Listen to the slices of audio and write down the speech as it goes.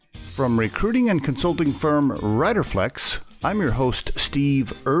From recruiting and consulting firm Riderflex, I'm your host,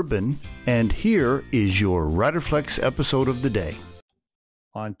 Steve Urban, and here is your Riderflex episode of the day.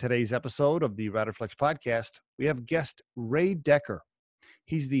 On today's episode of the Riderflex podcast, we have guest Ray Decker.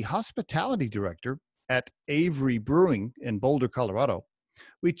 He's the hospitality director at Avery Brewing in Boulder, Colorado.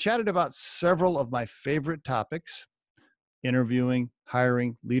 We chatted about several of my favorite topics: interviewing,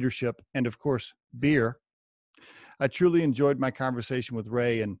 hiring, leadership, and of course, beer. I truly enjoyed my conversation with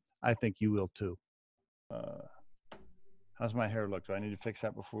Ray, and I think you will too. How's my hair look? Do I need to fix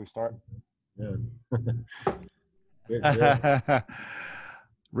that before we start? Yeah.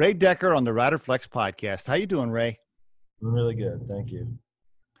 Ray Decker on the Riderflex podcast. How you doing, Ray? I'm really good. Thank you.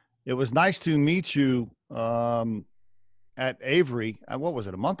 It was nice to meet you at Avery. What was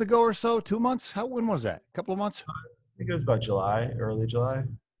it, a month ago or so? 2 months? When was that? A couple of months? I think it was about July, early July.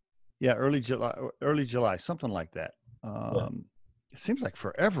 Yeah, early July, something like that. It seems like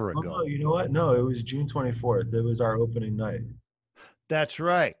forever ago. Oh, you know what? No, it was June 24th. It was our opening night. That's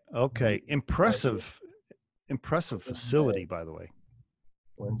right. Okay. Impressive facility, by the way.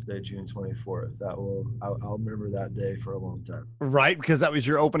 Wednesday, June 24th. I'll remember that day for a long time. Right, because that was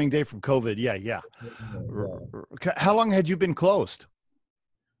your opening day from COVID. Yeah. How long had you been closed?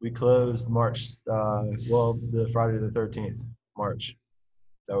 We closed March, the Friday the 13th, March.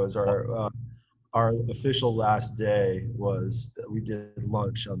 That was our official last day. Was that we did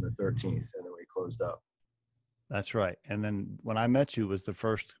lunch on the 13th, and then we closed up. That's right. And then when I met you, was the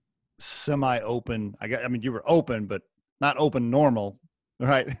first semi-open. I mean, you were open, but not open normal,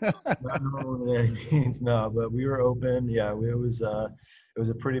 right? Not normal in any means, no. But we were open. Yeah, it was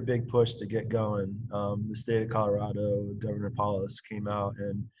a pretty big push to get going. The state of Colorado, Governor Paulus came out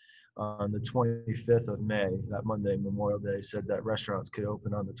and on the 25th of May, that Monday, Memorial Day, said that restaurants could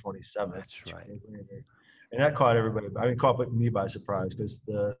open on the 27th. That's right. And that caught everybody. I mean, caught me by surprise because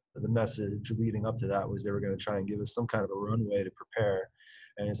the message leading up to that was they were going to try and give us some kind of a runway to prepare.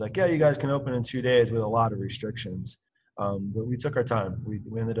 And it's like, yeah, you guys can open in 2 days with a lot of restrictions. But we took our time. We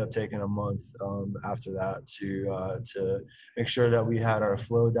ended up taking a month after that to make sure that we had our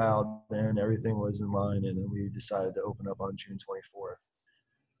flow dialed in, everything was in line, and then we decided to open up on June 24th.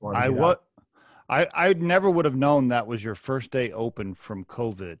 I never would have known that was your first day open from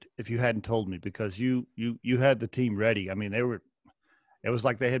COVID if you hadn't told me, because you had the team ready. I mean, it was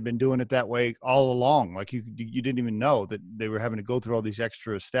like they had been doing it that way all along. Like you didn't even know that they were having to go through all these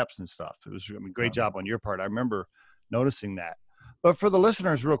extra steps and stuff. It was great job on your part. I remember noticing that. But for the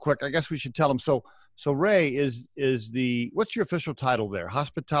listeners, real quick, I guess we should tell them. So Ray is what's your official title there?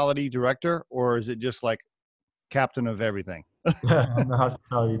 Hospitality director, or is it just like captain of everything? I'm the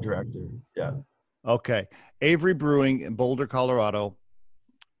hospitality director. Yeah. Okay. Avery Brewing in Boulder, Colorado.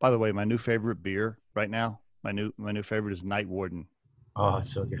 By the way, my new favorite beer right now, my new favorite is Night Warden. Oh,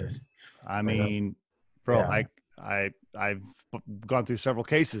 it's so good. I mean, bro, yeah. I've gone through several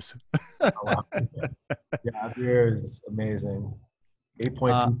cases. Oh, wow. Yeah, beer is amazing.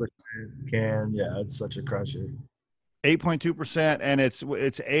 8.2% can. Yeah, it's such a crusher. 8.2%, and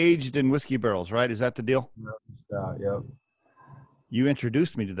it's aged in whiskey barrels, right? Is that the deal? Yep. You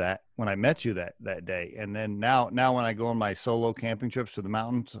introduced me to that when I met you that day. And then now when I go on my solo camping trips to the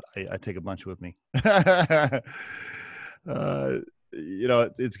mountains, I take a bunch with me.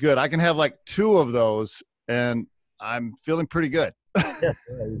 It's good. I can have like 2 of those and I'm feeling pretty good. Yeah,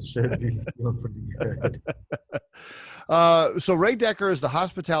 you should be feeling pretty good. So Ray Decker is the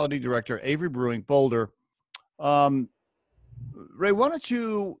hospitality director at Avery Brewing, Boulder. Ray, why don't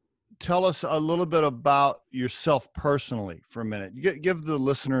you tell us a little bit about yourself personally for a minute? Give the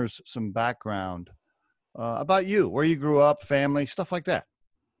listeners some background about you, where you grew up, family, stuff like that.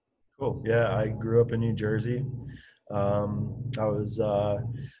 Cool. Yeah, I grew up in New Jersey. My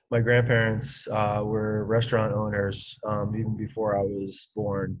grandparents were restaurant owners even before I was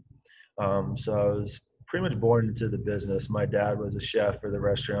born. So I was pretty much born into the business. My dad was a chef for the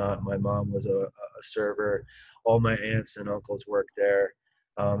restaurant. My mom was a server. All my aunts and uncles worked there.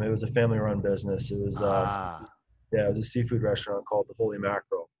 It was a family-run business. It was it was a seafood restaurant called the Holy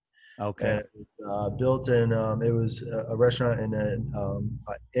Mackerel. Okay. And it was built in. It was a restaurant in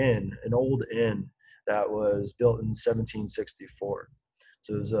an old inn that was built in 1764.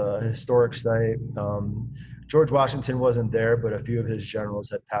 So it was a historic site. George Washington wasn't there, but a few of his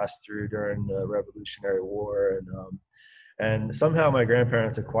generals had passed through during the Revolutionary War, and somehow my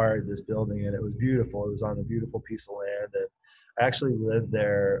grandparents acquired this building, and it was beautiful. It was on a beautiful piece of land, and I actually lived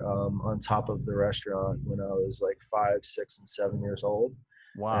there on top of the restaurant when I was like 5, 6, and 7 years old.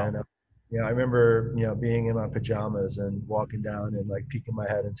 Wow. And I remember being in my pajamas and walking down and like peeking my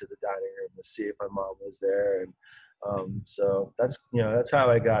head into the dining room to see if my mom was there, and So that's how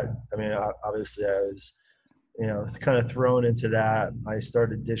I got. I mean, obviously I was kind of thrown into that. I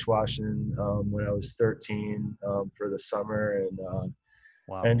started dishwashing when I was 13 for the summer,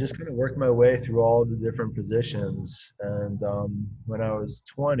 Wow. and just kind of worked my way through all the different positions. And when I was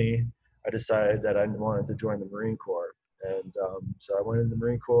 20, I decided that I wanted to join the Marine Corps, and so I went in the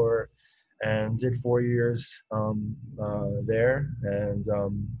Marine Corps and did 4 years there. And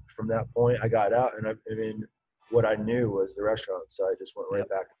from that point, I got out, and I mean, what I knew was the restaurants, so I just went right Yep.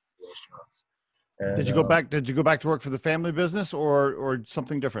 back to the restaurants. Did And you go back? Did you go back to work for the family business or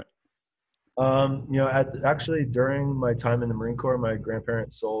something different? actually during my time in the Marine Corps, my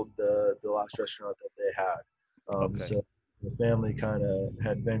grandparents sold the last restaurant that they had. Okay. So the family kind of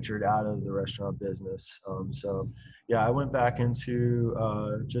had ventured out of the restaurant business. So yeah, I went back into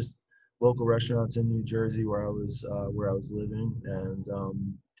just local restaurants in New Jersey where I was living, and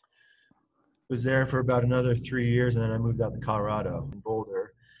was there for about another 3 years, and then I moved out to Colorado in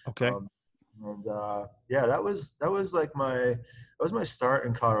Boulder. Okay. Um, and yeah, that was like my start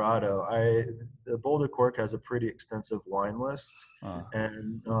in Colorado. The Boulder Cork has a pretty extensive wine list, Uh,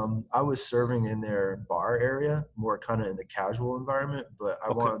 and I was serving in their bar area, more kind of in the casual environment, but I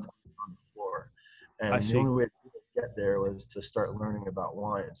okay. wanted to be on the floor, I and the see. only way to get there was to start learning about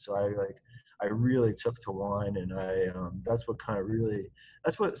wine. So I really took to wine, and that's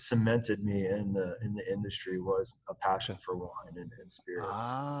what cemented me in the industry, was a passion Okay. for wine and spirits.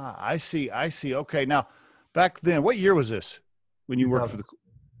 Ah, I see. I see. Okay. Now, back then, what year was this when you worked for 2000.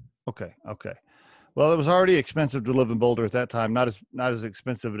 the? Okay. Okay. Well, it was already expensive to live in Boulder at that time. Not as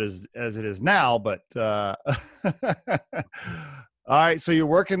expensive as it is now, but all right. So you're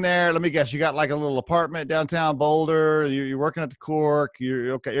working there. Let me guess. You got like a little apartment downtown Boulder. You're working at the Cork.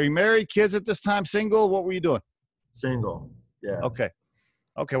 You're okay. Are you married? Kids at this time? Single? What were you doing? Single. Yeah. Okay.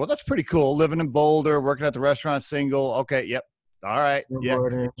 Okay. Well, that's pretty cool. Living in Boulder, working at the restaurant, single. Okay. Yep. All right. Yeah.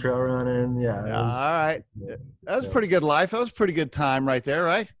 Snowboarding, trail running. Yeah. It All was, right. yeah. That was a pretty good life. That was a pretty good time right there,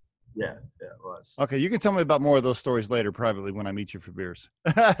 right? Yeah. Yeah. It was. Okay, you can tell me about more of those stories later privately when I meet you for beers.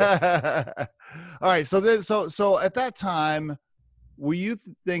 All right, so at that time, were you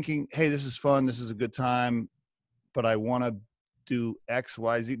thinking, "Hey, this is fun. This is a good time, but I want to do X,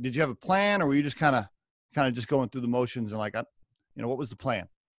 Y, Z." Did you have a plan, or were you just kind of just going through the motions and like, what was the plan?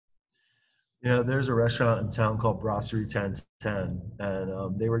 There's a restaurant in town called Brasserie 1010,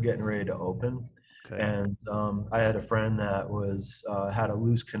 and they were getting ready to open. Okay. And I had a friend that was had a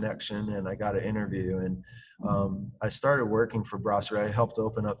loose connection, and I got an interview, and I started working for Brasserie. I helped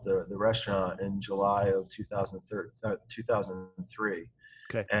open up the restaurant in July of 2003.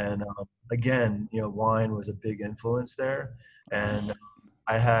 Okay. And again, wine was a big influence there. And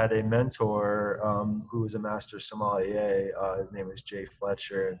I had a mentor who was a master sommelier. His name is Jay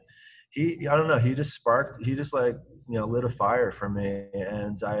Fletcher. I don't know, he just like, lit a fire for me.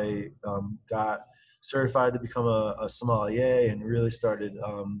 And I got certified to become a sommelier, and really started,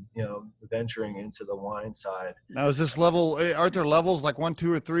 venturing into the wine side. Now, is this level? Aren't there levels like 1,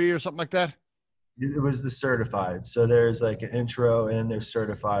 2, or 3, or something like that? It was the certified. So there's like an intro, and there's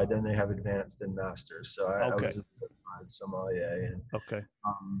certified. Then they have advanced and masters. So I Okay. was a certified sommelier, Okay.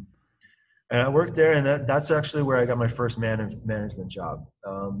 um, and I worked there, and that's actually where I got my first management job.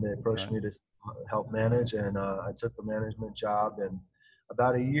 They approached Right. me to help manage, and I took the management job. And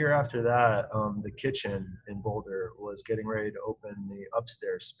about a year after that, the kitchen in Boulder was getting ready to open the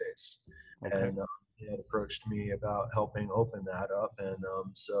upstairs space, Okay. and they had approached me about helping open that up. And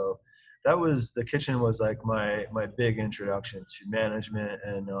so the kitchen was like my big introduction to management,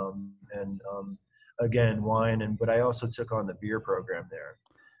 and again, wine. But I also took on the beer program there.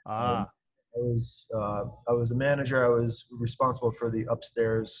 Um, Ah. I was a manager. I was responsible for the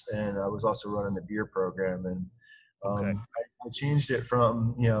upstairs, and I was also running the beer program. And Okay. I changed it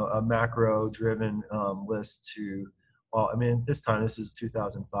from a macro driven list to, well, I mean, this is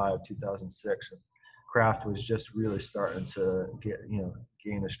 2005, 2006, and craft was just really starting to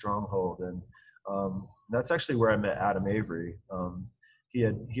gain a stronghold. And that's actually where I met Adam Avery. He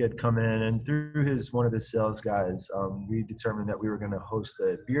had come in, and through one of his sales guys, we determined that we were going to host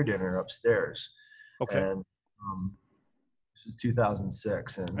a beer dinner upstairs. Okay. And this is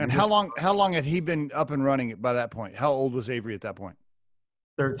 2006, and we And just how long had he been up and running by that point? How old was Avery at that point?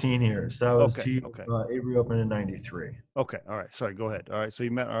 13 years. That was Okay. he. Okay. Avery opened in '93. Okay. All right. Sorry. Go ahead. All right. So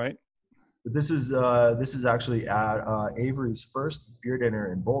you met. All right. But this is actually at Avery's first beer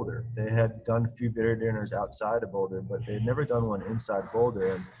dinner in Boulder. They had done a few beer dinners outside of Boulder, but they'd never done one inside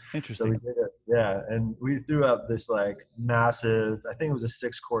Boulder. And so we Interesting. did it. Yeah, and we threw out this like massive. I think it was a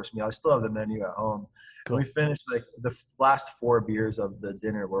 6-course meal. I still have the menu at home, And we Cool. finished like the last 4 beers of the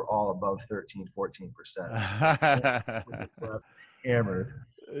dinner were all above 13, 14%. Just left hammered.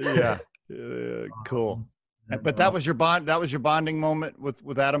 Yeah. Cool. Um, and But that was your bond. That was your bonding moment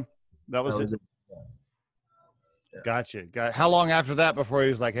with Adam. That that was it. was it. Yeah. Gotcha. How long after that before he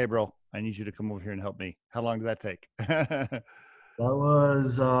was like, "Hey, bro, I need you to come over here and help me"? How long did that take? That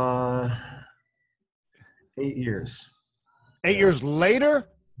was 8 years. 8 years later.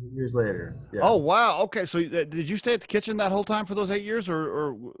 8 years later. Yeah. Oh wow. Okay. So did you stay at the kitchen that whole time for those 8 years,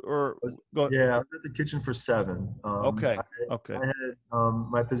 or go? Yeah, I was at the kitchen for 7. Okay. Okay. I had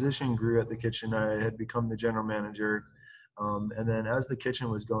my position grew at the kitchen. I had become the general manager, and then as the kitchen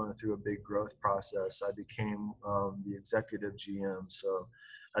was going through a big growth process, I became the executive GM. So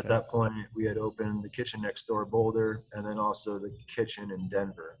at Okay. that point, we had opened the kitchen next door, Boulder, and then also the kitchen in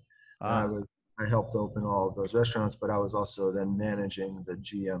Denver. And I helped open all of those restaurants, but I was also then managing the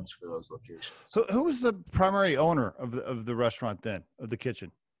GMs for those locations. Who was the primary owner of the restaurant then, of the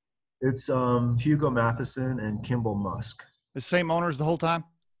kitchen? It's Hugo Matheson and Kimball Musk. The same owners the whole time?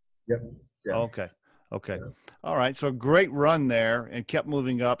 Yep. Yeah. Okay. Okay. Yeah. All right. So great run there, and kept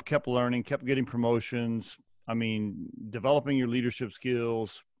moving up, kept learning, kept getting promotions. I mean, developing your leadership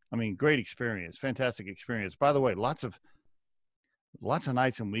skills. I mean, great experience, fantastic experience. By the way, lots of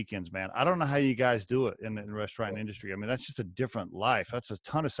nights and weekends, man. I don't know how you guys do it in the restaurant industry. I mean, that's just a different life. That's a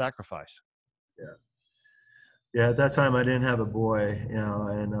ton of sacrifice. Yeah. Yeah, at that time I didn't have a boy,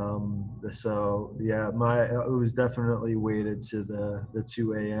 and so yeah, it was definitely weighted to the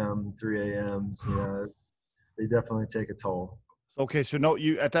 2 a.m., 3 a.m.s. They definitely take a toll. Okay, so no,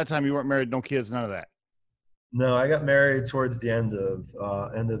 you at that time you weren't married, no kids, none of that. No, I got married towards the end of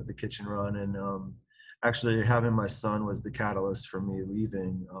the kitchen run, and actually having my son was the catalyst for me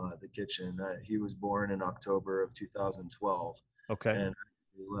leaving the kitchen. He was born in October of 2012, Okay. and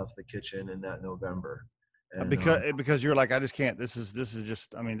we left the kitchen in that November. And, Because you're like, I just can't. This is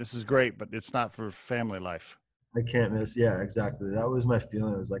just. I mean, this is great, but it's not for family life. I can't miss. Yeah, exactly. That was my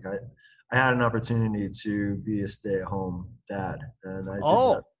feeling. It was like I had an opportunity to be a stay-at-home dad, and I did that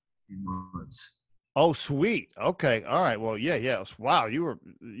for a few months. Oh, sweet. Okay. All right. Well, yeah. Wow. You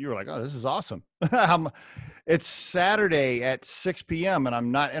were like, oh, this is awesome. It's Saturday at 6 p.m. and I'm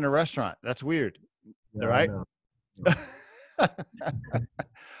not in a restaurant. That's weird. Yeah, All right.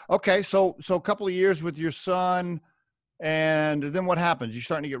 Okay. So a couple of years with your son, and then what happens? You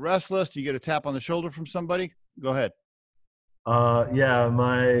starting to get restless? Do you get a tap on the shoulder from somebody? Go ahead. Yeah,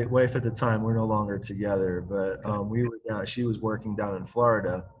 my wife at the time, we're no longer together, but we were down, she was working down in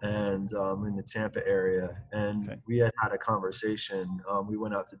Florida and in the Tampa area, and we had a conversation. We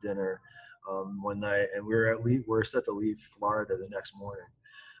went out to dinner one night, and we were set to leave Florida the next morning.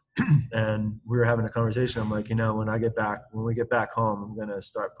 And we were having a conversation. I'm like, when we get back home, I'm gonna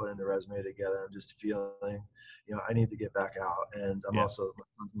start putting the resume together. I'm just feeling, I need to get back out. And I'm also, my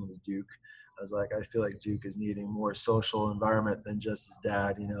son's name is Duke. I was like, I feel like Duke is needing more social environment than just his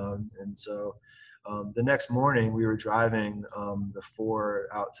dad, And so the next morning we were driving the 4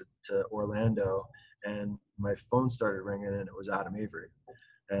 out to Orlando, and my phone started ringing, and it was Adam Avery.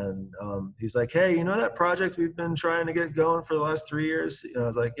 And he's like, hey, that project we've been trying to get going for the last 3 years? I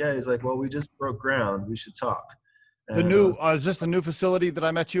was like, yeah. He's like, well, we just broke ground. We should talk. And is this the new facility that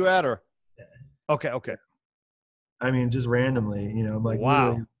I met you at, or? Yeah. Okay. I mean, just randomly, I'm like,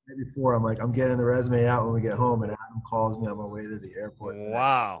 wow. Before I'm like, I'm getting the resume out when we get home, and Adam calls me on my way to the airport.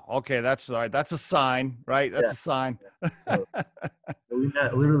 Wow. Okay. That's all right. That's a sign, right? That's a sign. So we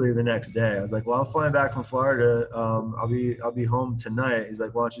met literally the next day. I was like, well, I'm flying back from Florida. I'll be home tonight. He's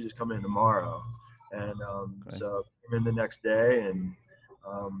like, why don't you just come in tomorrow? And so I came in the next day, and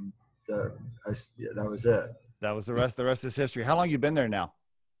that was it. That was the rest is history. How long you been there now?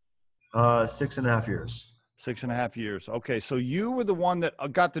 6.5 years. 6.5 years. Okay. So you were the one that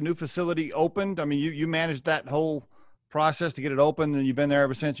got the new facility opened. I mean, you managed that whole process to get it open, and you've been there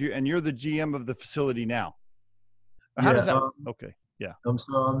ever since. You're the GM of the facility now. How does that? Okay. Yeah.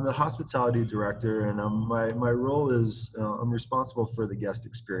 So I'm the hospitality director, and my role is I'm responsible for the guest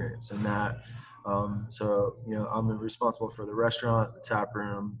experience, and that. So I'm responsible for the restaurant, the tap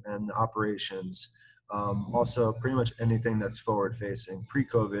room, and the operations. Also, pretty much anything that's forward facing.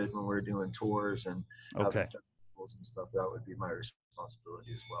 Pre-COVID, when we were doing tours and festivals and stuff, that would be my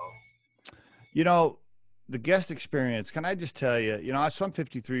responsibility as well. The guest experience. Can I just tell you? So I'm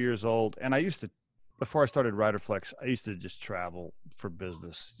 53 years old, and I used to. Before I started Riderflex, I used to just travel for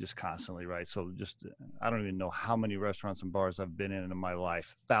business just constantly, right? So I don't even know how many restaurants and bars I've been in my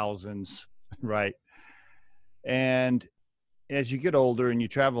life, thousands, right? And as you get older and you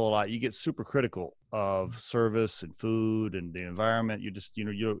travel a lot, you get super critical of service and food and the environment. You just,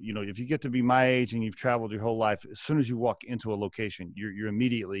 if you get to be my age and you've traveled your whole life, as soon as you walk into a location, you're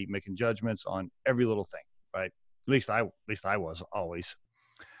immediately making judgments on every little thing, right? At least I was always.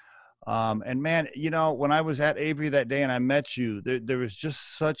 And man, when I was at Avery that day and I met you, there was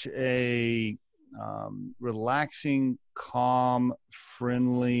just such a relaxing, calm,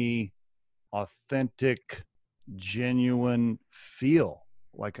 friendly, authentic, genuine feel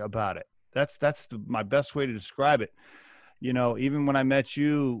like about it. That's my best way to describe it. Even when I met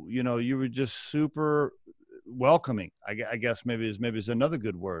you, you were just super welcoming. I guess maybe is another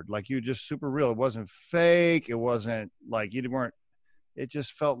good word. Like, you were just super real. It wasn't fake. It wasn't like you weren't. It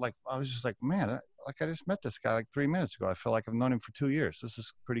just felt like I was just like, man, I just met this guy like 3 minutes ago. I feel like I've known him for 2 years. This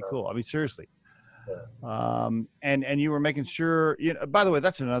is pretty cool. I mean, seriously. And you were making sure. By the way,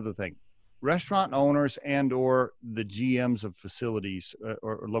 that's another thing. Restaurant owners and or the GMs of facilities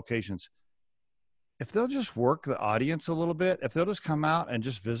or locations, if they'll just work the audience a little bit, if they'll just come out and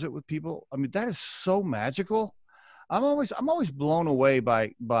just visit with people, I mean, that is so magical. I'm always blown away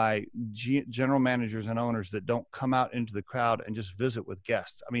by general managers and owners that don't come out into the crowd and just visit with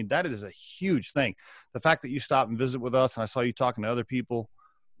guests. I mean, that is a huge thing. The fact that you stopped and visit with us, and I saw you talking to other people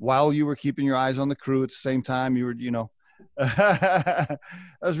while you were keeping your eyes on the crew at the same time, you were, that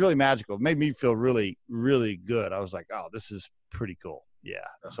was really magical. It made me feel really, really good. I was like, oh, this is pretty cool. Yeah.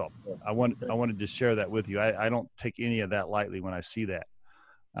 So I wanted to share that with you. I don't take any of that lightly when I see that,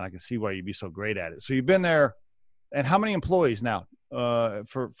 and I can see why you'd be so great at it. So you've been there, and how many employees now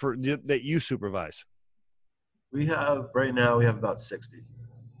for that you supervise? Right now we have about 60.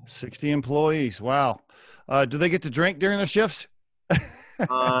 60 employees. Wow. Do they get to drink during their shifts?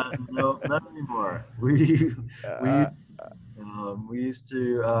 No, not anymore. We used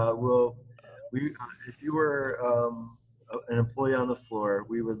to, if you were an employee on the floor,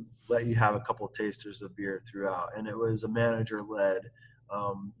 we would let you have a couple of tasters of beer throughout, and it was a manager led.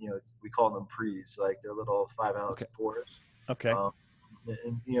 We call them prees, like they're little 5-ounce pours. Okay.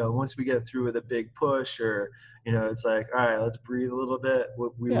 And once we get through with a big push, or it's like, all right, let's breathe a little bit.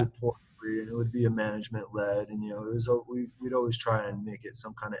 We would pour free, and it would be a management led, and we'd always try and make it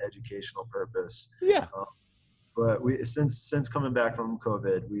some kind of educational purpose. Yeah. But since coming back from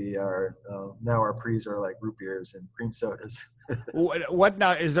COVID, we are now our prees are like root beers and cream sodas. What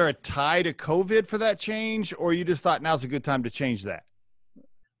now? Is there a tie to COVID for that change, or you just thought now's a good time to change that?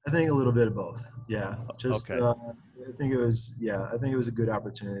 I think a little bit of both. Yeah. Just okay. I think it was a good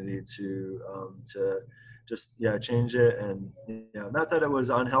opportunity to just change it, and not that it was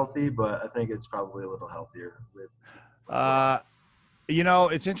unhealthy, but I think it's probably a little healthier with.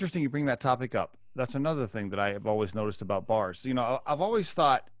 It's interesting you bring that topic up. That's another thing that I have always noticed about bars. I've always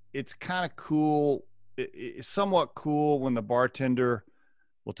thought it's kind of cool. It's somewhat cool when the bartender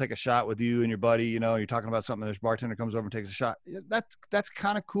will take a shot with you and your buddy. You're talking about something, and this bartender comes over and takes a shot. That's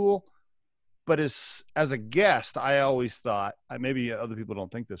kind of cool. But as a guest, I always thought, maybe other people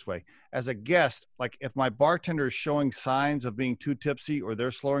don't think this way. As a guest, like if my bartender is showing signs of being too tipsy, or they're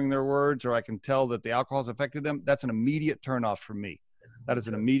slurring their words, or I can tell that the alcohol's affected them, that's an immediate turnoff for me. That's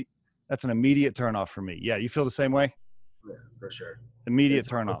an immediate turnoff for me. Yeah, you feel the same way? Yeah, for sure. Immediate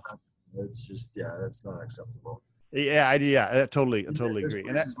turnoff. It's just that's not acceptable. Yeah, I totally agree.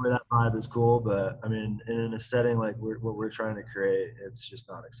 And that's where that vibe is cool, but I mean, in a setting like what we're trying to create, it's just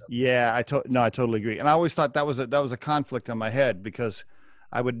not acceptable. Yeah, I totally agree. And I always thought that was a conflict in my head, because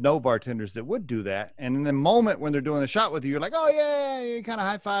I would know bartenders that would do that, and in the moment when they're doing the shot with you, you're like, oh yeah, you're kind of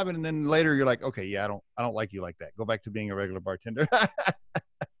high fiving, and then later you're like, okay, yeah, I don't like you like that. Go back to being a regular bartender.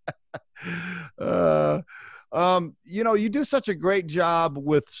 You do such a great job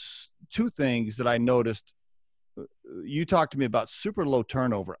with two things that I noticed. You talked to me about super low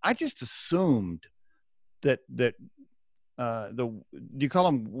turnover. I just assumed that do you call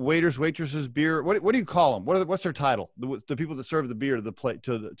them waiters, waitresses, beer? What do you call them? What's their title? The people that serve the beer to the plate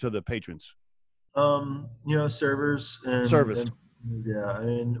to the patrons. Servers and service. And, yeah, I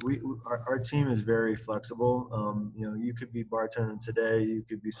mean, our team is very flexible. You could be bartending today, you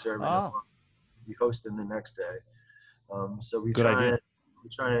could be serving, be hosting the next day. So we try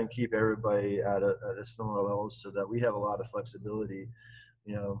and keep everybody at a similar level, so that we have a lot of flexibility,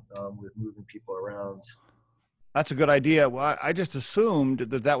 with moving people around. That's a good idea. Well, I just assumed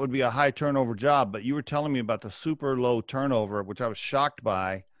that would be a high turnover job, but you were telling me about the super low turnover, which I was shocked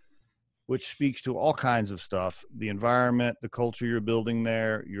by, which speaks to all kinds of stuff: the environment, the culture you're building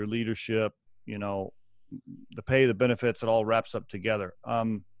there, your leadership, the pay, the benefits, it all wraps up together.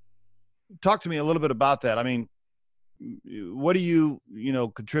 Talk to me a little bit about that. I mean, what do you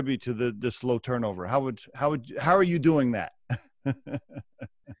contribute to this low turnover? How are you doing that?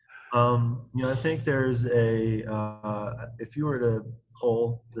 I think there's if you were to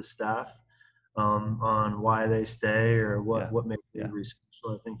poll the staff on why they stay or Yeah. what makes Yeah. Avery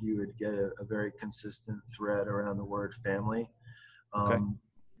special, I think you would get a very consistent thread around the word family. Okay.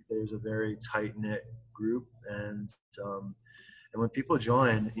 There's a very tight knit group, and when people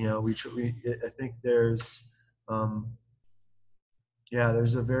join, I think um,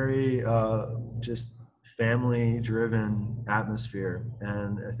 there's a very just family driven atmosphere,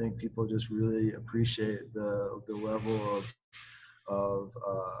 and I think people just really appreciate the level of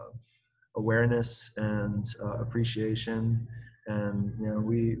awareness and appreciation. And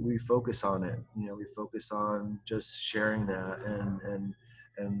we focus on it. We focus on just sharing that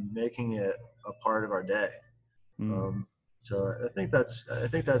and making it a part of our day. Mm. So I think that's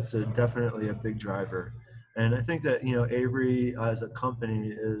definitely a big driver. And I think that Avery as a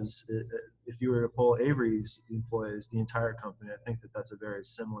company if you were to poll Avery's employees, the entire company, I think that that's a very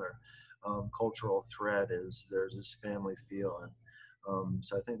similar cultural thread. Is there's this family feel, and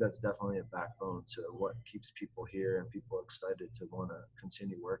so I think that's definitely a backbone to what keeps people here and people excited to want to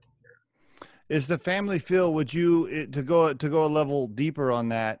continue working here. Is the family feel? Would you to go a level deeper on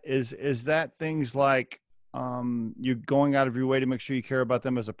that? Is that things like you're going out of your way to make sure you care about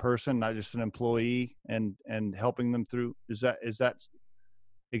them as a person, not just an employee, and helping them through? Is that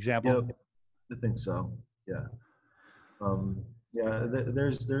example? Yep, I think so. Yeah. Um, yeah,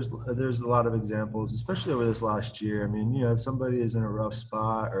 there's a lot of examples, especially over this last year. I mean, if somebody is in a rough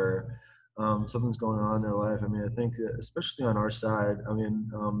spot or something's going on in their life, I mean, I think that especially on our side, I mean,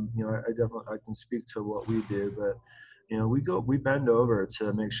 I definitely I can speak to what we do, but we bend over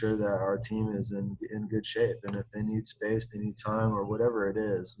to make sure that our team is in good shape, and if they need space, they need time, or whatever it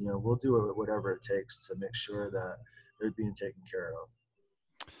is, we'll do whatever it takes to make sure that they're being taken care of.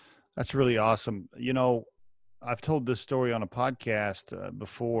 That's really awesome. I've told this story on a podcast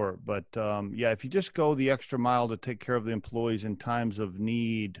before, but yeah, if you just go the extra mile to take care of the employees in times of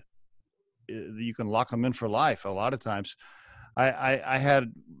need, you can lock them in for life. A lot of times, I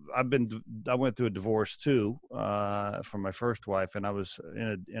went through a divorce too from my first wife, and I was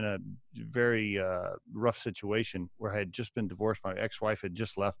in a very rough situation where I had just been divorced. My ex-wife had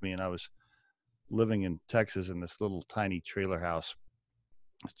just left me, and I was living in Texas in this little tiny trailer house.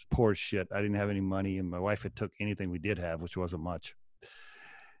 It's poor as shit. I didn't have any money, and my wife had took anything we did have, which wasn't much.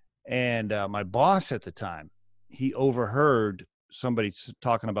 And my boss at the time, he overheard somebody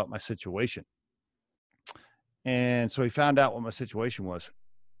talking about my situation. And so he found out what my situation was.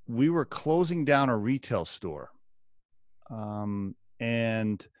 We were closing down a retail store.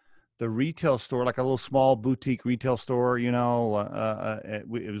 And the retail store, like a little small boutique retail store, it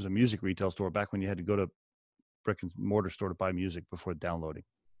was a music retail store back when you had to go to brick and mortar store to buy music before downloading.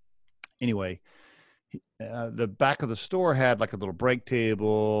 Anyway, the back of the store had like a little break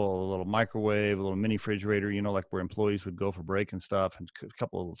table, a little microwave, a little mini refrigerator, like where employees would go for break and stuff, and a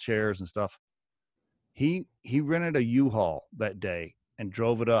couple of little chairs and stuff. He rented a U-Haul that day and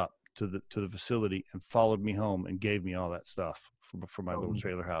drove it up to the facility and followed me home and gave me all that stuff for my little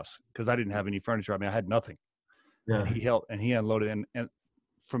trailer house, because I didn't have any furniture. I mean, I had nothing. Yeah. And he helped, and he unloaded. And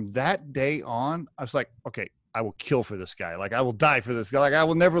from that day on, I was like, okay, I will kill for this guy. Like, I will die for this guy. Like, I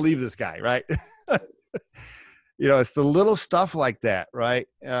will never leave this guy. Right. It's the little stuff like that, right?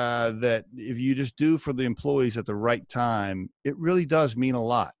 That if you just do for the employees at the right time, it really does mean a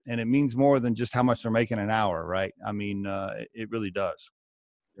lot. And it means more than just how much they're making an hour, right? I mean, it really does.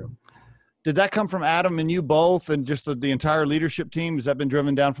 Yeah. Did that come from Adam and you both, and just the entire leadership team? Has that been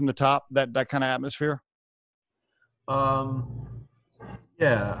driven down from the top, that kind of atmosphere?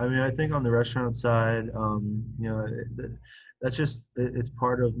 Yeah, I mean, I think on the restaurant side, that's just it's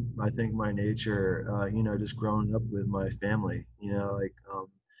part of, I think, my nature. Just growing up with my family.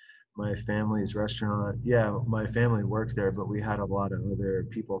 My family's restaurant. Yeah, my family worked there, but we had a lot of other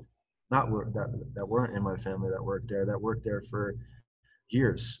people that weren't in my family that worked there for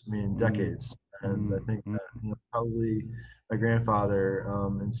years. I mean, decades. And I think that probably my grandfather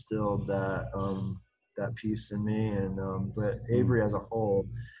instilled that piece in me, and but Avery as a whole,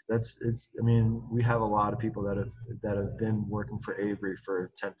 I mean, we have a lot of people that have been working for Avery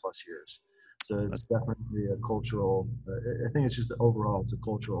for 10 plus years, so it's definitely a cultural, I think it's just overall it's a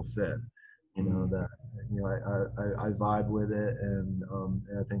cultural fit, that I vibe with it, and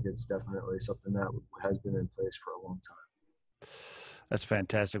I think it's definitely something that has been in place for a long time. That's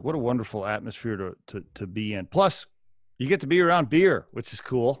fantastic. What a wonderful atmosphere to be in. Plus, you get to be around beer, which is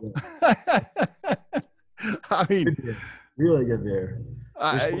cool. Yeah. I mean, Good beer. Really good beer.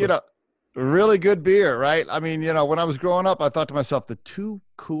 Really good beer, right? I mean, when I was growing up, I thought to myself, the two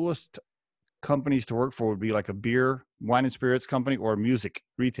coolest companies to work for would be like a beer, wine and spirits company or music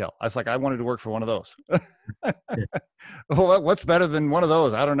retail. I was like, I wanted to work for one of those. Yeah. Well, what's better than one of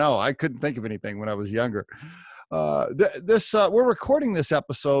those? I don't know. I couldn't think of anything when I was younger. We're recording this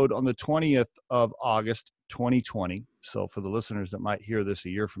episode on the 20th of August, 2020. So for the listeners that might hear this a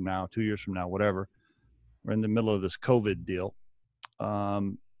year from now, 2 years from now, whatever, we're in the middle of this COVID deal.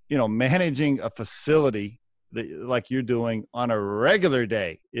 Managing a facility like you're doing on a regular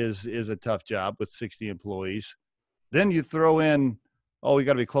day is a tough job with 60 employees. Then you throw in, oh, we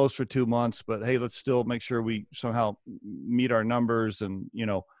got to be closed for 2 months, but hey, let's still make sure we somehow meet our numbers and,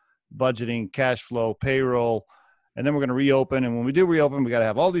 budgeting, cash flow, payroll, and then we're going to reopen. And when we do reopen, we got to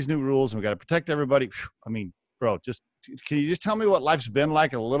have all these new rules and we got to protect everybody. I mean, bro, can you just tell me what life's been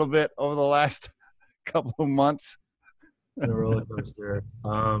like a little bit over the last couple of months? The roller coaster.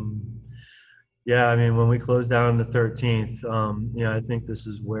 Yeah, I mean, when we closed down the 13th, I think this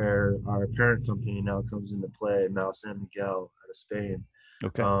is where our parent company now comes into play, Mal San Miguel out of Spain.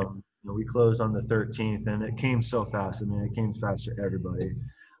 Okay. We closed on the 13th, and it came so fast. I mean, it came fast for everybody.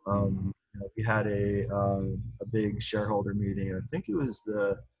 We had a big shareholder meeting. I think it was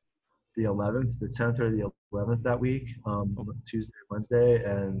the 11th, the 10th or the 11th that week, Tuesday, Wednesday,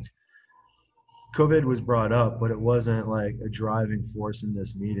 and COVID was brought up, but it wasn't like a driving force in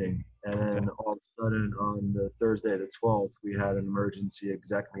this meeting. And all of a sudden on the Thursday, the 12th, we had an emergency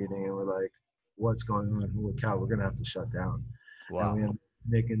exec meeting and we're like, what's going on? Holy cow, we're going to have to shut down. Wow. And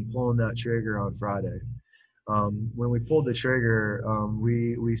we ended up pulling that trigger on Friday. When we pulled the trigger,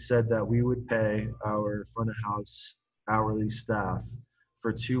 we said that we would pay our front of house hourly staff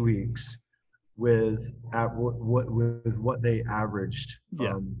for 2 weeks with what they averaged.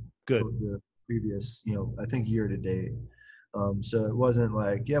 Good. The previous, I think year to date. So it wasn't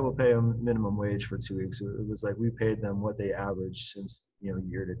like, yeah, we'll pay them minimum wage for 2 weeks. It was like we paid them what they averaged since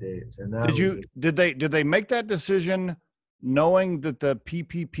year to date. And that did they make that decision knowing that the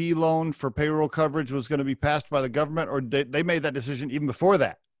PPP loan for payroll coverage was going to be passed by the government, or they made that decision even before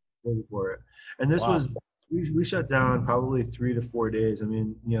that? Before it. And this was we shut down probably 3 to 4 days. I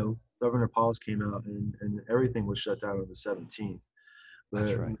mean, Governor Pauls came out and everything was shut down on the 17th.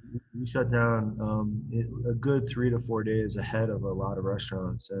 That's right. We shut down a good 3 to 4 days ahead of a lot of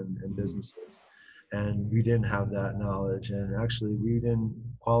restaurants and businesses. And we didn't have that knowledge. And actually, we didn't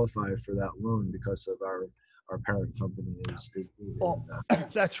qualify for that loan because of our parent company is that.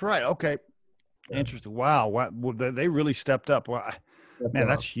 That's right. Okay. Yeah. Interesting. Wow. Well, they really stepped up. Wow. Man,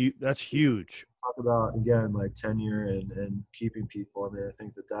 that's huge. That's huge. Talk about, again, like tenure and keeping people. I mean, I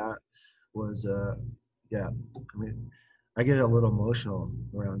think that was, I mean, I get a little emotional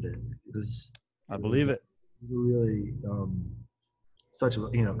around it because I believe it. Really, such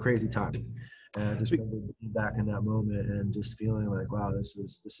a crazy time, and I just remember being back in that moment and just feeling like, wow, this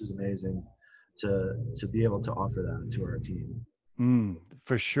is amazing to be able to offer that to our team.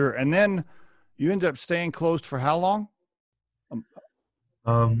 For sure. And then you ended up staying closed for how long?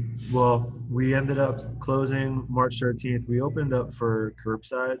 Well, we ended up closing March 13th. We opened up for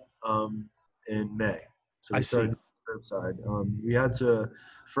curbside in May. So we started curbside. We had to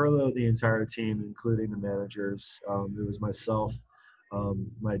furlough the entire team, including the managers. It was myself,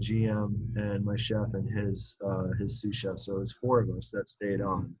 my GM, and my chef and his sous chef. So it was 4 of us that stayed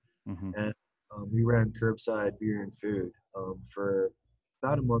on. Mm-hmm. And we ran curbside beer and food for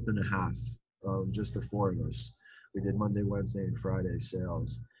about a month and a half, just the 4 of us. We did Monday, Wednesday, and Friday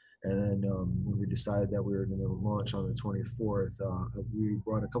sales. And then when we decided that we were going to launch on the 24th, we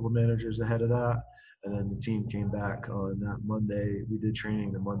brought a couple managers ahead of that. And then the team came back on that Monday. We did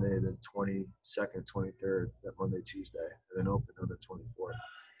training the Monday, the 22nd, 23rd, that Monday, Tuesday, and then opened on the 24th.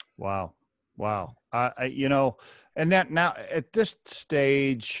 Wow. And that now at this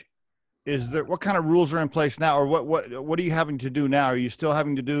stage, what kind of rules are in place now, or what are you having to do now? Are you still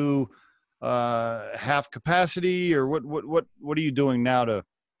having to do half capacity, or what are you doing now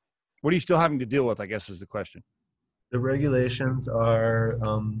what are you still having to deal with, I guess is the question. The regulations are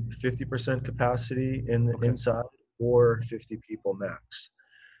 50% capacity inside or 50 people max.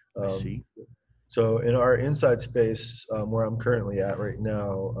 I see. So in our inside space, where I'm currently at right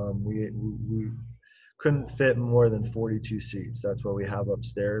now, we couldn't fit more than 42 seats. That's what we have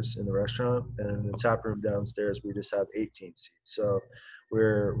upstairs in the restaurant. And in the tap room downstairs, we just have 18 seats. So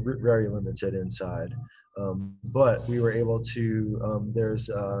we're very limited inside. But we were able to, there's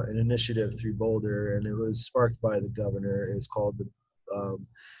an initiative through Boulder, and it was sparked by the governor. It's called the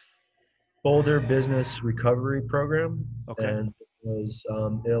Boulder Business Recovery Program. Okay. And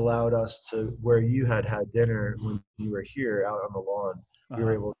it allowed us to, where you had dinner when you were here out on the lawn, we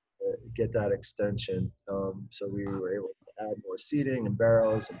were able to get that extension. So we were able to add more seating and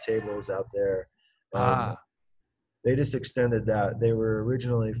barrels and tables out there. And Ah, they just extended that. They were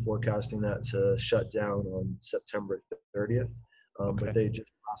originally forecasting that to shut down on September 30th, but okay. they just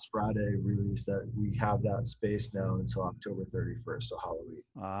last Friday released that we have that space now until October 31st, so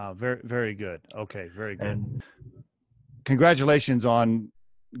Halloween. Very, very good. Okay, very good. And Congratulations on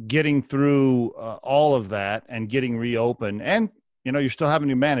getting through all of that and getting reopened. And you're still having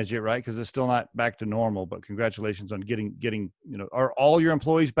to manage it, right? Because it's still not back to normal. But congratulations on getting. Are all your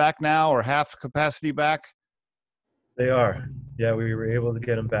employees back now, or half capacity back? they are, yeah, we were able to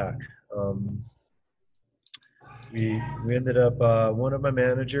get them back. Um, we ended up one of my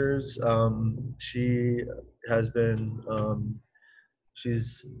managers. She has been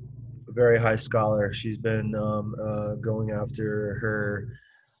she's a very high scholar. She's been going after her.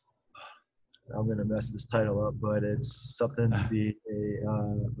 I'm going to mess this title up, but it's something to be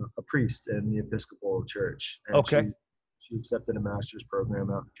a priest in the Episcopal Church, and Okay. she accepted a master's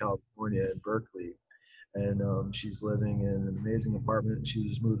program out in California in Berkeley, and she's living in an amazing apartment. She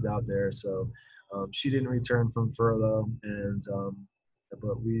just moved out there, so she didn't return from furlough, and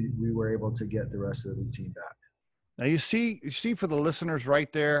but we were able to get the rest of the team back. Now you see for the listeners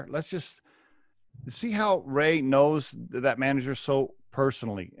right there. Let's just see how Ray knows that manager so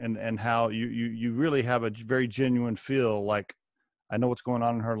personally, and how you really have a very genuine feel like, I know what's going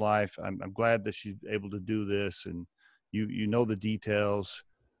on in her life. I'm glad that she's able to do this, and you know the details.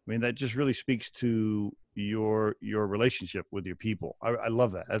 I mean, that just really speaks to your relationship with your people. I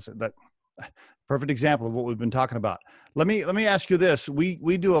love that. That's that perfect example of what we've been talking about. Let me ask you this.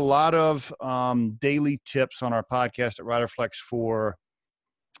 We do a lot of daily tips on our podcast at Riderflex for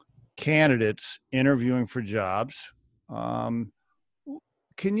candidates interviewing for jobs. Um,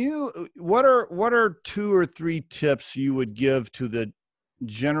 what are 2 or 3 tips you would give to the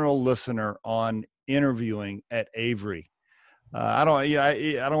general listener on interviewing at Avery? I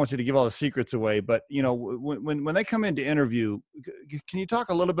don't want you to give all the secrets away, but when they come in to interview, can you talk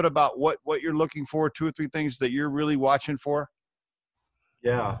a little bit about what you're looking for, 2 or 3 things that you're really watching for?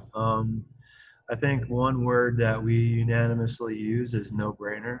 Yeah, I think one word that we unanimously use is no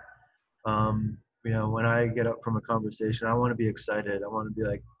brainer. When I get up from a conversation, I want to be excited. I want to be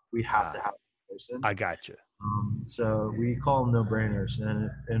like, we have to have this person. I got you. So we call them no brainers,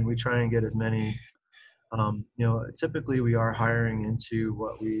 and we try and get as many. Typically we are hiring into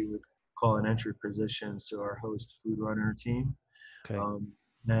what we would call an entry position, so our host food runner team, Okay.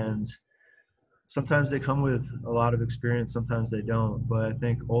 and sometimes they come with a lot of experience, sometimes they don't. But I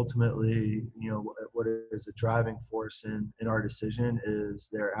think ultimately, what is a driving force in our decision is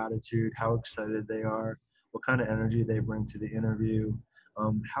their attitude, how excited they are, what kind of energy they bring to the interview,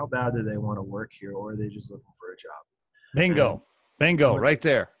 how bad do they want to work here, or are they just looking for a job? And Bingo, right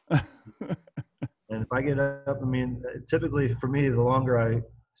there. and if I get up, I mean, typically for me, the longer I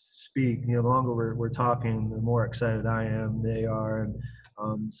speak, the longer we're talking, the more excited I am, they are.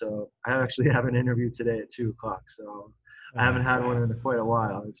 And so I actually have an interview today at 2:00. So I haven't had one in quite a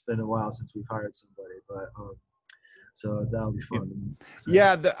while. It's been a while since we've hired somebody, but so that'll be fun.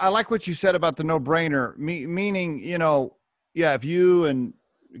 Yeah, I like what you said about the no-brainer. Meaning, yeah, if you and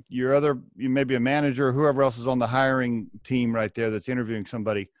you may be a manager or whoever else is on the hiring team right there that's interviewing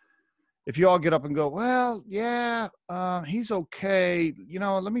somebody, if you all get up and go, well, yeah, he's okay.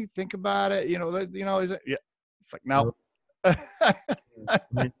 Let me think about it. Yeah, it's like, no. I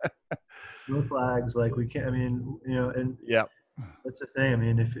mean, no flags. Like we can't. I mean, and Yeah, that's the thing. I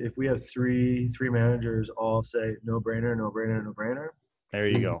mean, if we have three managers all say no brainer, no brainer, no brainer, there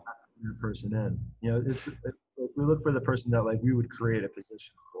you we go. have to bring that person in. We look for the person that we would create a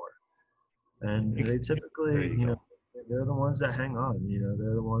position for, and they typically, they're the ones that hang on.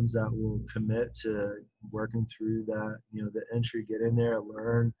 They're the ones that will commit to working through that. The entry, get in there,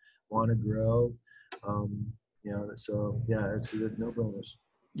 learn, want to grow. So yeah, it's no brainers.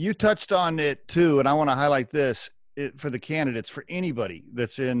 You touched on it too, and I want to highlight this for the candidates, for anybody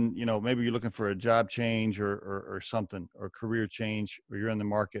that's in, maybe you're looking for a job change or something, or career change, or you're in the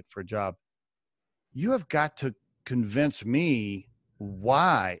market for a job. You have got to convince me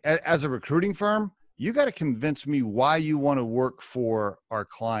why, as a recruiting firm, you got to convince me why you want to work for our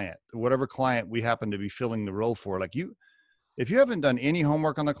client, whatever client we happen to be filling the role for. Like if you haven't done any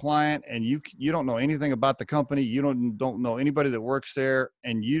homework on the client, and you don't know anything about the company, you don't know anybody that works there,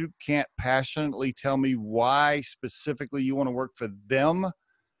 and you can't passionately tell me why specifically you want to work for them,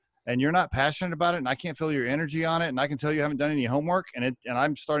 and you're not passionate about it, and I can't feel your energy on it, and I can tell you haven't done any homework, and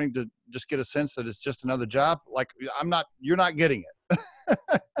I'm starting to just get a sense that it's just another job. Like you're not getting it.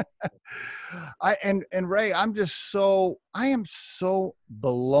 And Ray, I am so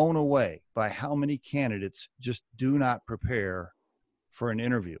blown away by how many candidates just do not prepare for an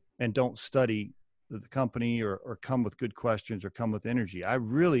interview and don't study the company or come with good questions or come with energy. I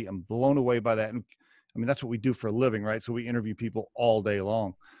really am blown away by that. And I mean, that's what we do for a living, right? So we interview people all day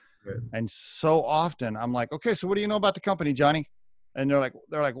long. Right. And so often I'm like, okay, so what do you know about the company, Johnny? And they're like,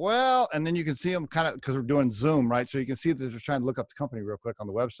 well, and then you can see them kind of, because we're doing Zoom, right? So you can see that they're trying to look up the company real quick on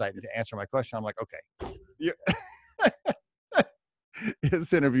the website and to answer my question. I'm like, okay,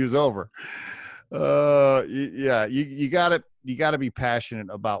 this interview's over. Yeah, you gotta be passionate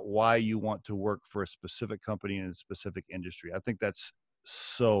about why you want to work for a specific company in a specific industry. I think that's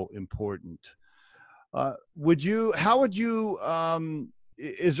so important. How would you,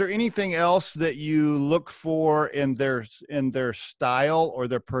 is there anything else that you look for in their style or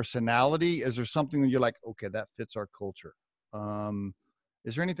their personality? Is there something that you're like, okay, that fits our culture?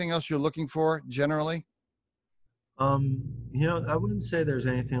 Is there anything else you're looking for generally? I wouldn't say there's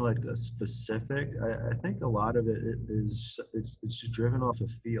anything like a specific. I think a lot of it it's just driven off of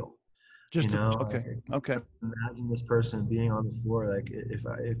feel. Just okay. Okay. Imagine this person being on the floor. Like if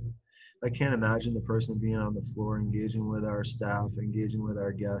I can't imagine the person being on the floor engaging with our staff, engaging with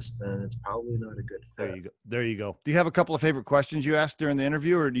our guests, then it's probably not a good fit. There you go. There you go. Do you have a couple of favorite questions you asked during the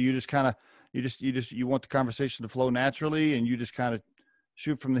interview, or do you just kind of you want the conversation to flow naturally and you just kind of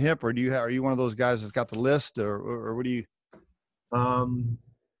shoot from the hip, or are you one of those guys that's got the list, or what do you?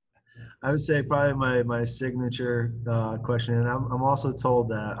 I would say probably my signature question, and I'm also told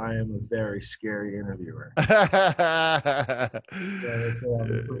that I am a very scary interviewer. Yeah, they say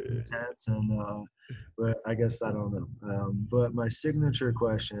I'm pretty intense, but I guess I don't know. But my signature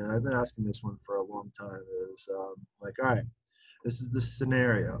question, and I've been asking this one for a long time, is like, all right, this is the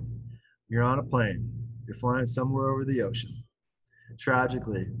scenario: you're on a plane, you're flying somewhere over the ocean.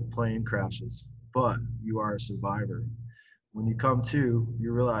 Tragically, the plane crashes, but you are a survivor. When you come to,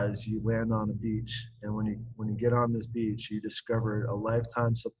 you realize you land on a beach, and when you get on this beach, you discover a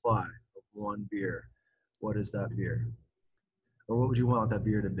lifetime supply of one beer. What is that beer? Or what would you want that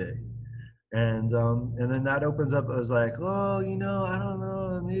beer to be? And then that opens up as like, oh, I don't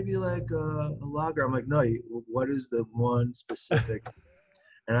know, maybe like a lager. I'm like, no, what is the one specific?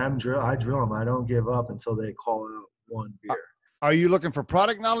 And I drill them. I don't give up until they call out one beer. Are you looking for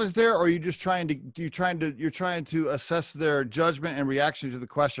product knowledge there, or are you just trying to assess their judgment and reaction to the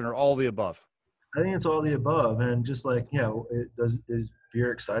question, or all the above? I think it's all the above, and just like, is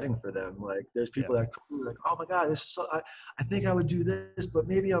beer exciting for them? Like, there's people that come like, oh my God, this is so. I think I would do this, but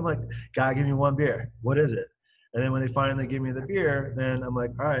maybe I'm like, God, give me one beer. What is it? And then when they finally give me the beer, then I'm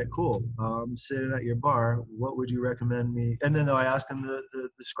like, all right, cool. I'm sitting at your bar. What would you recommend me? And then I ask them to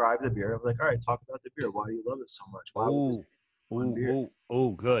describe the beer. I'm like, all right, talk about the beer. Why do you love it so much? Why would this be one beer?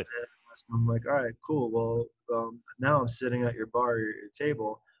 Oh, good. I'm like, all right, cool. Well, now I'm sitting at your bar, your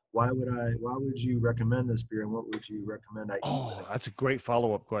table. Why would you recommend this beer, and what would you recommend I eat? Oh, that's a great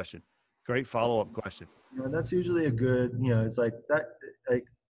follow-up question. Great follow-up question. That's usually a good, it's like that, like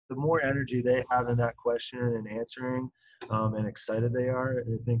the more energy they have in that question and answering, and excited they are,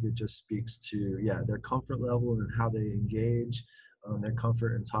 I think it just speaks to, their comfort level and how they engage, their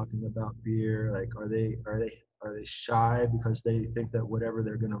comfort in talking about beer. Like, are they shy because they think that whatever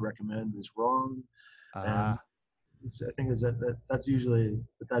they're going to recommend is wrong? And I think that's usually,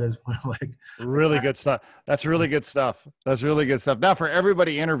 that is one of like really good stuff. That's really good stuff. That's really good stuff. Now, for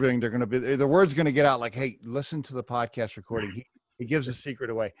everybody interviewing, they're going to be, the word's going to get out like, hey, listen to the podcast recording. He gives the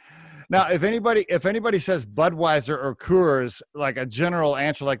secret away. Now, if anybody says Budweiser or Coors, like a general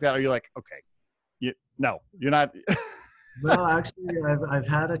answer like that, are you like, okay, no, you're not. Well, actually, I've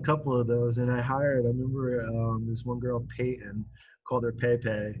had a couple of those, and I remember this one girl, Peyton, called her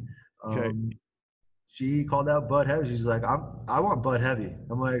Pepe. Okay. She called out Bud Heavy. She's like, I want Bud Heavy.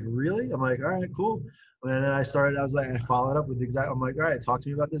 I'm like, really? I'm like, all right, cool. And then I followed up with I'm like, all right, talk to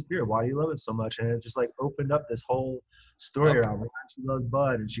me about this beer. Why do you love it so much? And it just like opened up this whole story around why she loves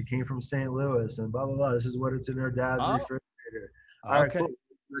Bud, and she came from St. Louis, and blah, blah, blah. This is what it's in her dad's refrigerator. All right, cool.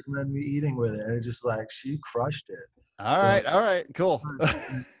 Recommend me eating with it. And it just like, she crushed it. All right, cool.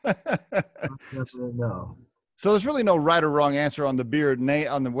 No. So there's really no right or wrong answer on the beer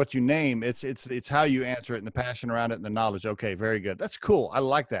on what you name. It's how you answer it and the passion around it and the knowledge. Okay, very good. That's cool. I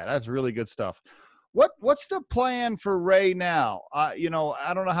like that. That's really good stuff. What's the plan for Ray now? I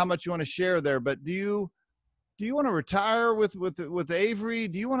don't know how much you want to share there, but do you want to retire with Avery?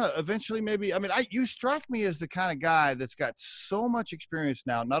 Do you want to eventually maybe? I mean, you strike me as the kind of guy that's got so much experience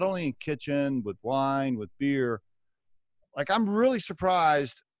now, not only in kitchen, with wine, with beer. Like, I'm really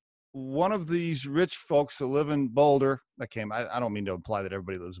surprised one of these rich folks that live in Boulder that came, I don't mean to imply that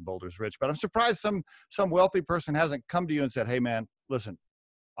everybody lives in Boulder is rich, but I'm surprised some wealthy person hasn't come to you and said, hey man, listen,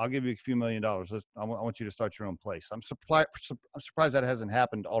 I'll give you a few $1 million. I want you to start your own place. I'm surprised that hasn't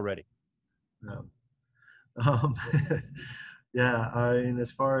happened already. No. Um, yeah, I mean, as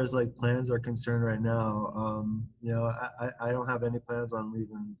far as like plans are concerned right now, I don't have any plans on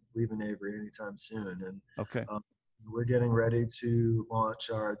leaving Avery anytime soon, and Okay. we're getting ready to launch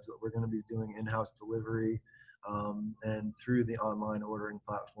we're going to be doing in-house delivery, and through the online ordering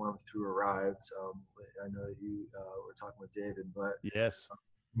platform through Arrives. I know that you were talking with David, but Yes.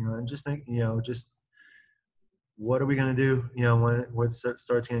 and just think, just what are we going to do, when it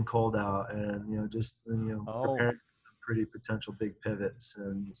starts getting cold out, and, just, Oh, preparing for some pretty potential big pivots.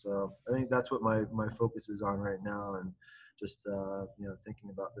 And so I think that's what my focus is on right now. And just, thinking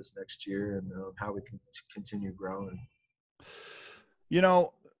about this next year and how we can continue growing. you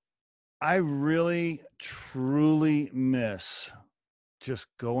know, I really, truly miss just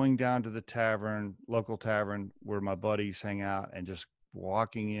going down to the tavern, local tavern where my buddies hang out, and just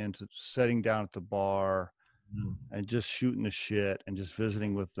walking into sitting down at the bar Mm. and just shooting the shit and just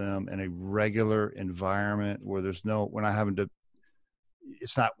visiting with them in a regular environment where we're not having to,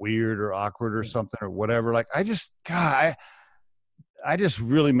 it's not weird or awkward or something or whatever. Like I just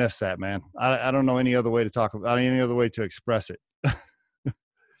really miss that, man. I don't know any other way to talk about any other way to express it.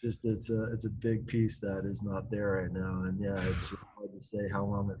 Just it's a big piece that is not there right now, and yeah, it's just hard to say how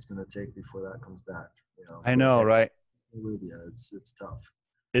long it's going to take before that comes back. I But know, right? with you, it's tough.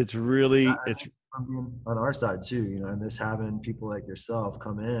 It's really, I miss on being on our side too. I miss having people like yourself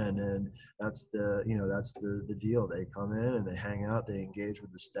come in, and that's the deal. They come in and they hang out, they engage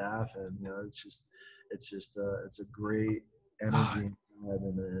with the staff, and it's a great energy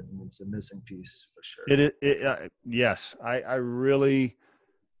and it's a missing piece for sure. yes, I really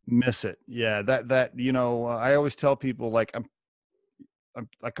miss it. Yeah. I always tell people like,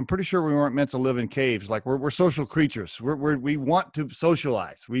 I'm pretty sure we weren't meant to live in caves. Like we're social creatures. We want to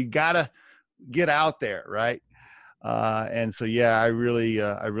socialize. We gotta get out there, right? And so, yeah, I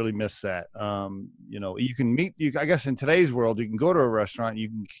really miss that. You can I guess in today's world, you can go to a restaurant, you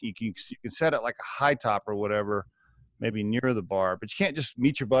can set it like a high top or whatever, maybe near the bar, but you can't just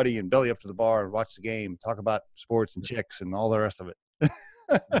meet your buddy and belly up to the bar and watch the game, talk about sports and chicks and all the rest of it.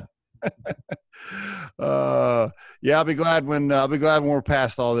 uh, yeah, I'll be glad when we're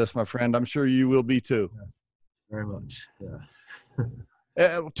past all this, my friend. I'm sure you will be too. Yeah, very much.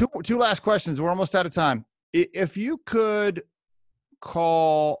 Yeah. Two last questions. We're almost out of time. If you could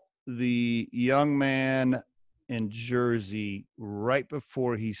call the young man in Jersey right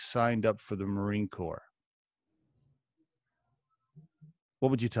before he signed up for the Marine Corps, what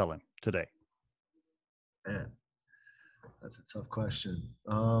would you tell him today? Man, that's a tough question.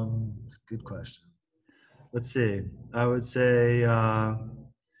 It's a good question. Let's see. I would say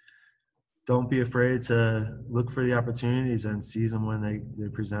don't be afraid to look for the opportunities and seize them when they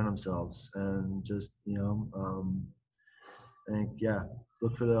present themselves. And just, I think, yeah,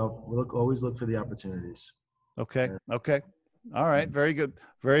 always look for the opportunities. Okay. And, Okay. All right. Very good.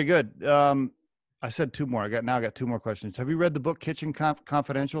 Very good. I said two more. I got two more questions. Have you read the book Kitchen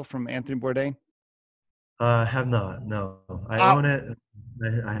Confidential from Anthony Bourdain? have not. No, I Oh, own it.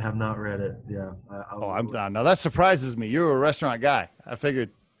 I have not read it. Yeah, I I'm will. now that surprises me. You're a restaurant guy. I figured.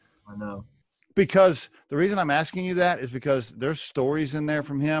 I know. Because the reason I'm asking you that is because there's stories in there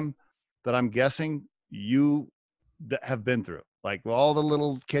from him that I'm guessing you that have been through, like all the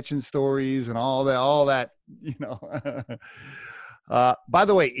little kitchen stories and all that, you know. By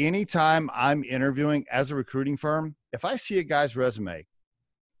the way, anytime I'm interviewing as a recruiting firm, if I see a guy's resume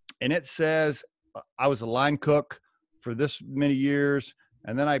and it says I was a line cook for this many years,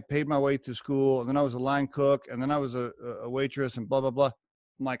 and then I paid my way through school, and then I was a line cook, and then I was a waitress, and blah blah blah.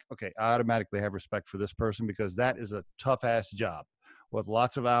 I'm like, okay, I automatically have respect for this person because that is a tough ass job with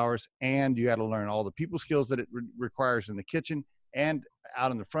lots of hours, and you got to learn all the people skills that it requires in the kitchen and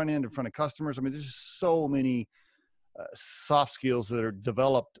out in the front end in front of customers. I mean, there's just so many soft skills that are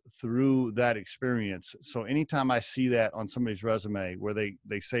developed through that experience. So anytime I see that on somebody's resume where they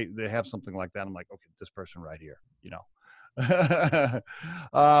say they have something like that, I'm like, okay, this person right here, you know.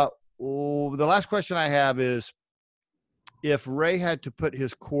 The last question I have is, if Ray had to put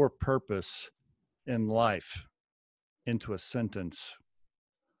his core purpose in life into a sentence,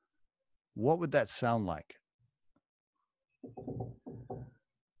 what would that sound like?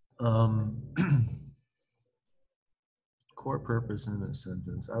 Um, core purpose in a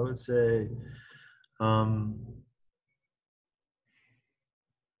sentence. I would say,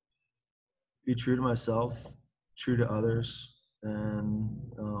 be true to myself, true to others, and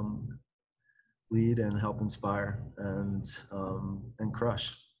lead and help inspire and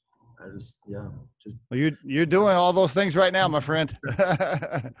crush. Just Well, you're doing all those things right now, my friend. you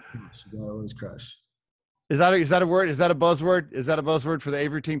gotta always crush. Is that a word? Is that a buzzword? Is that a buzzword for the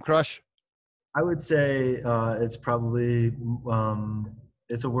Avery team, crush? I would say it's probably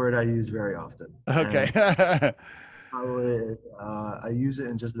it's a word I use very often. Okay. Probably I use it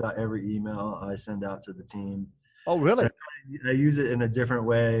in just about every email I send out to the team. Oh, really? I use it in a different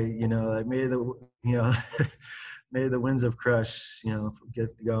way, like may the winds of crush,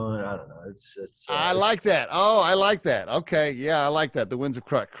 get going. I don't know. It's I like that. Oh, I like that. Okay. Yeah, I like that. The winds of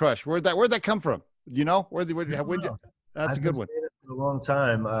crush. Where'd that come from? That's a good one. For a long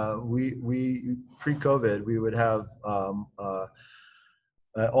time. We pre-COVID, we would have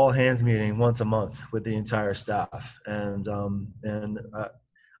all hands meeting once a month with the entire staff. And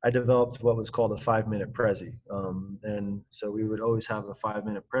I developed what was called a 5-minute Prezi. And so we would always have a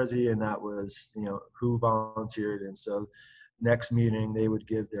 5-minute Prezi, and that was, who volunteered. And so next meeting, they would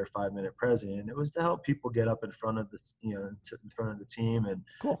give their 5-minute Prezi, and it was to help people get up in front of the, in front of the team and,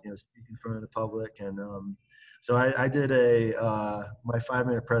 cool. Speak in front of the public. And so I did my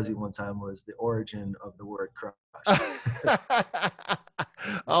 5-minute Prezi one time was the origin of the word crush.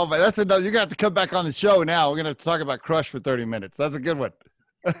 Oh man, that's enough. You got to come back on the show now. We're going to talk about crush for 30 minutes. That's a good one.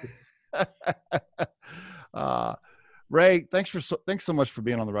 Ray, thanks so much for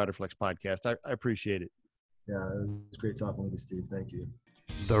being on the RiderFlex podcast. I appreciate it. Yeah, it was great talking with you, Steve. Thank you.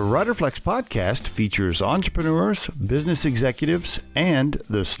 The RiderFlex podcast features entrepreneurs, business executives, and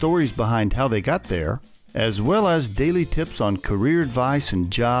the stories behind how they got there, as well as daily tips on career advice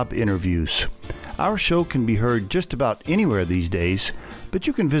and job interviews. Our show can be heard just about anywhere these days, but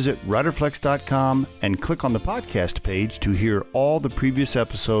you can visit riderflex.com and click on the podcast page to hear all the previous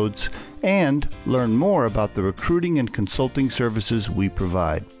episodes and learn more about the recruiting and consulting services we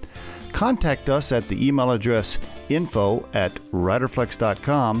provide. Contact us at the email address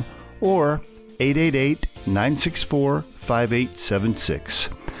info@riderflex.com or 888-964-5876.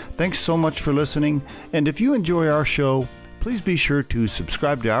 Thanks so much for listening, and if you enjoy our show, please be sure to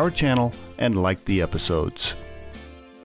subscribe to our channel and like the episodes.